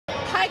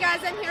guys,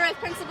 I'm here with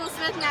Principal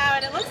Smith now,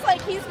 and it looks like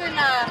he's been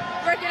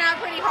working out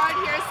pretty hard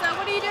here. So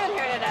what are you doing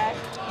here today?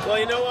 Well,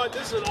 you know what?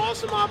 This is an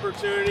awesome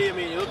opportunity. I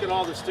mean, you look at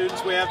all the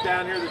students we have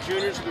down here. The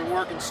juniors have been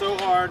working so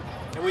hard,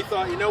 and we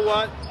thought, you know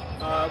what?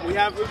 We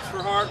have Hoops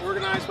for Heart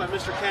organized by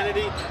Mr.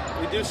 Kennedy.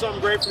 We do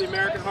something great for the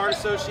American Heart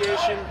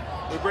Association.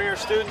 We bring our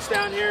students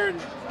down here and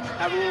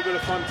have a little bit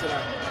of fun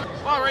today.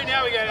 Well, right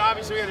now we got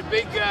a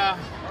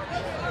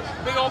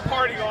big old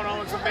party going on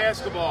with some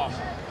basketball.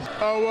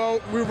 Well,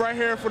 we're right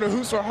here for the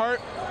Hoops for Heart.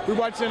 We're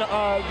watching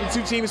the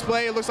two teams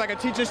play. It looks like a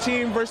teachers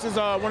team versus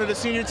one of the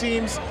senior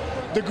teams.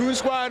 The Goon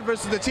Squad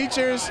versus the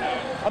teachers.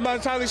 I'm not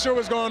entirely sure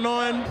what's going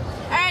on.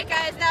 All right,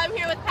 guys, now I'm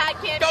here with Pat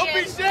Campion. Don't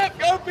be sick!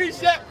 Don't be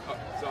sick! Oh,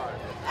 sorry.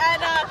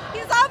 And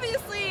he's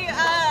obviously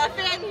a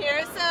fan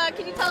here, so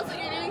can you tell us what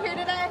you're doing here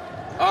today?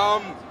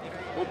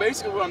 Well,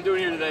 basically what I'm doing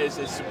here today is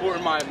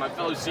supporting my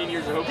fellow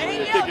seniors and hopefully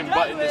they're kicking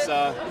butt in this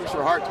Hoops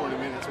for Heart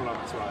tournament. That's what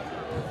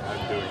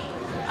I'm doing.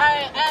 All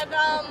right,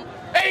 and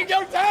There you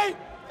go, Tay!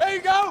 There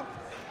you go!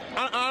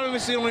 I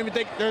honestly don't even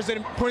think there's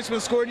any points been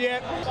scored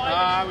yet.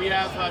 We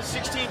have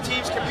 16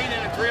 teams competing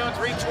in a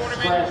 3-on-3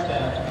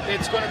 tournament.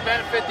 It's going to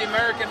benefit the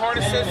American Heart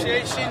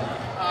Association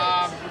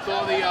with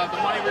all the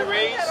money we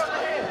raised.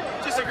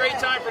 Just a great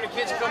time for the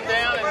kids to come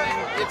down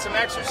and get some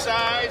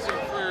exercise,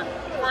 and for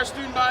our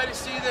student body to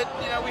see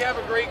that we have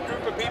a great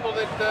group of people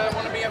that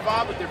want to be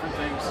involved with different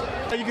things.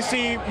 You can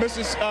see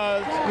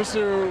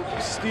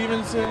Mr.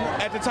 Stevenson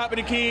at the top of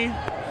the key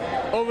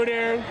over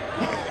there.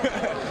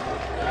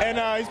 And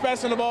he's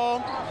passing the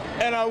ball.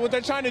 And what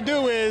they're trying to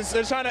do is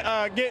they're trying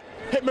to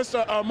hit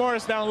Mr.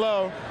 Morris down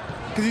low,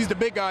 because he's the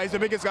big guy. He's the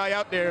biggest guy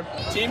out there.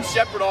 Team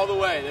Shepherd all the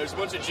way. There's a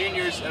bunch of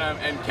juniors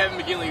and Kevin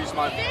McGinley, who's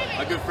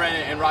my good friend,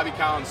 and Robbie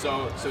Collins.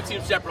 So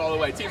Team Shepherd all the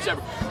way. Team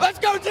Shepherd. Let's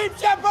go, Team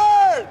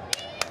Shepherd!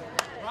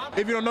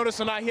 If you don't notice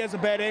or not, he has a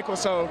bad ankle,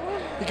 so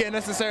he can't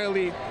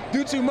necessarily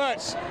do too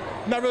much.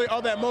 Not really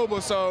all that mobile,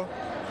 so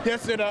he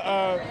has to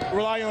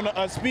rely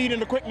on speed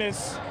and the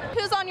quickness.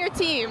 who's on your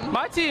team?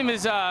 My team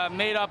is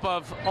made up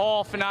of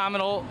all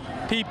phenomenal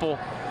people.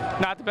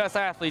 Not the best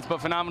athletes,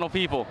 but phenomenal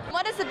people.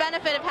 What is the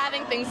benefit of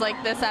having things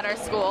like this at our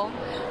school?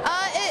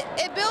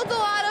 It builds a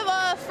lot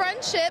of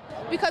friendship,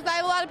 because I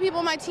have a lot of people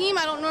on my team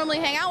I don't normally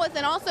hang out with,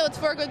 and also it's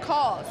for a good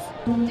cause.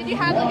 Did you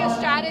have like a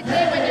strategy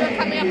when you were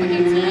coming up with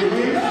your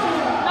team?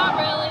 Not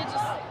really,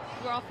 just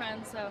we're all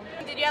friends, so.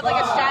 Did you have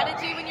like a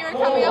strategy when you were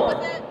coming up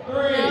with it?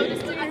 No,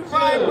 just doing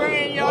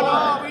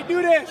We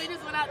do this! We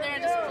just went out there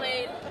and just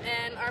played,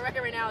 and our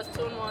record right now is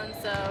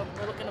 2-1, so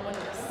we're looking to win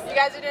this. You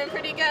guys are doing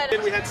pretty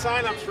good. We had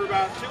sign-ups for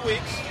about 2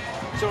 weeks,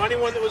 so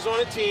anyone that was on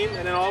a team,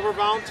 and then all of our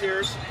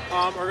volunteers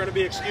are going to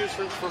be excused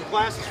from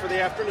classes for the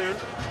afternoon.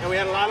 And we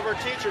had a lot of our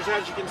teachers,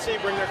 as you can see,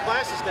 bring their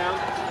classes down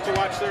to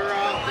watch their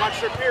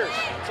peers.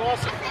 It's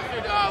awesome.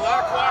 A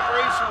lot of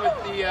cooperation with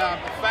the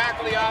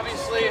faculty,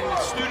 obviously, and the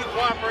student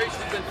cooperation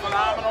has been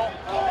phenomenal.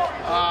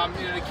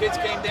 The kids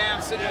came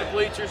down, sitting in the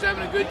bleachers,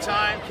 having a good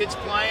time, kids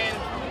playing.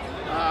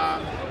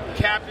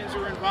 Captains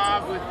are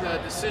involved with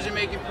the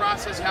decision-making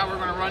process, how we're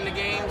going to run the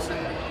games,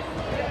 and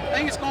I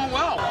think it's going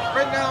well.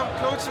 Right now I'm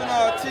coaching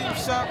Team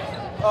Shep.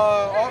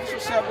 Officer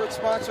Shepard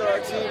sponsored our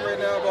team right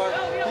now, but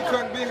he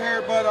couldn't be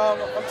here, but I'm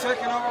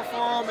taking over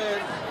for him,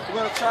 and we're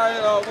going to try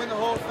to win the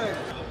whole thing.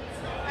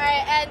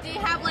 Alright, and do you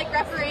have like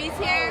referees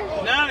here?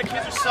 No, the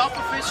kids are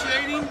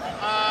self-officiating.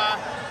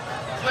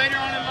 Later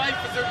on in life,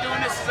 if they're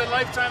doing this as a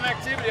lifetime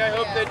activity, I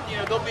hope that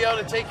they'll be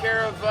able to take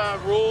care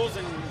of rules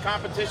and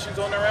competitions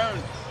on their own.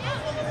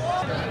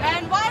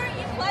 And why aren't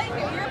you playing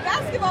here? You're a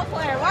basketball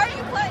player. Why are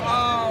you playing?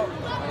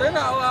 They're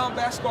not allowing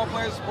basketball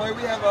players to play.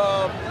 We have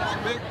a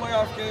big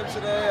playoff game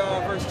today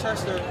versus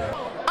Chester.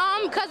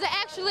 Because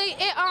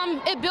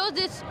it builds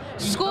this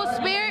school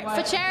spirit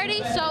for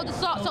charity. So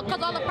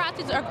because all the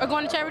proceeds are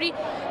going to charity,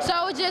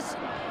 so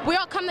we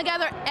all come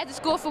together as a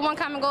school for one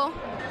common goal.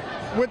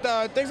 With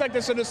things like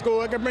this in the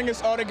school, it can bring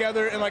us all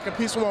together in like a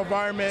peaceful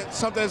environment,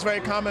 something that's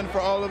very common for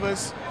all of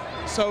us.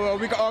 So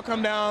we can all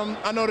come down.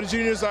 I know the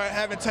juniors are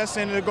having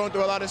testing and they're going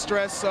through a lot of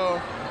stress,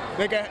 so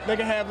they can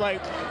have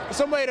like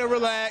some way to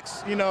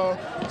relax,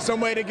 some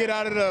way to get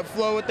out of the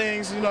flow of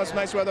things. It's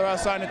nice weather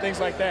outside and things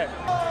like that.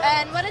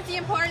 And what is the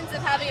importance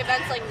of having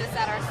events like this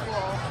at our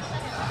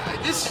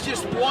school? This is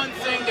just one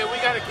thing that we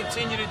got to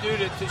continue to do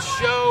to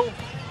show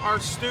our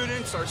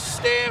students, our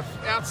staff,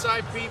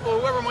 outside people,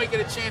 whoever might get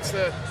a chance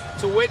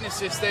to witness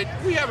this, that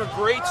we have a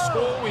great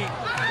school. We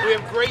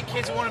have great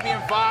kids who want to be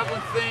involved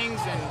in things,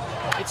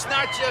 and it's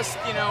not just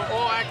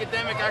all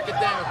academic. We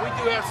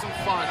do have some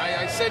fun.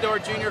 I said to our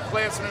junior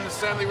class in an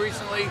assembly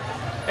recently,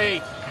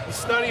 hey, you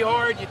study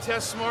hard, you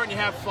test smart, and you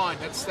have fun.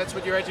 That's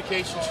what your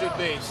education should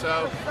be.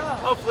 So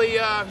hopefully,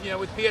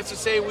 with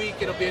PSSA week,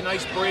 it'll be a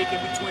nice break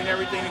in between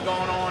everything that's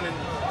going on. And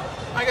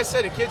like I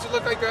said, the kids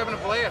look like they're having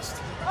a blast.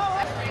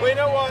 Well, you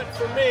know what?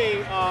 For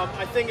me,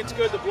 I think it's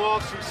good to blow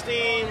off some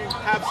steam,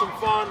 have some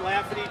fun,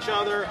 laugh at each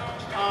other.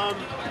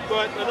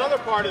 But another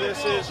part of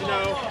this is,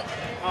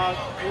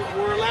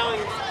 we're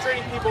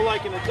treating people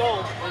like an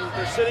adult, and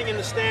they're sitting in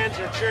the stands,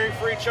 they're cheering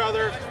for each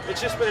other.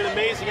 It's just been an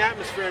amazing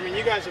atmosphere. I mean,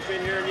 you guys have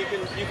been here, and you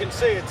can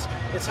see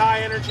it's high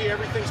energy,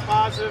 everything's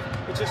positive.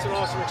 It's just an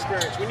awesome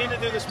experience. We need to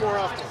do this more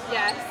often.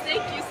 Yes,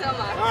 thank you so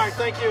much. All right,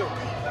 thank you.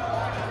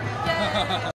 Yay.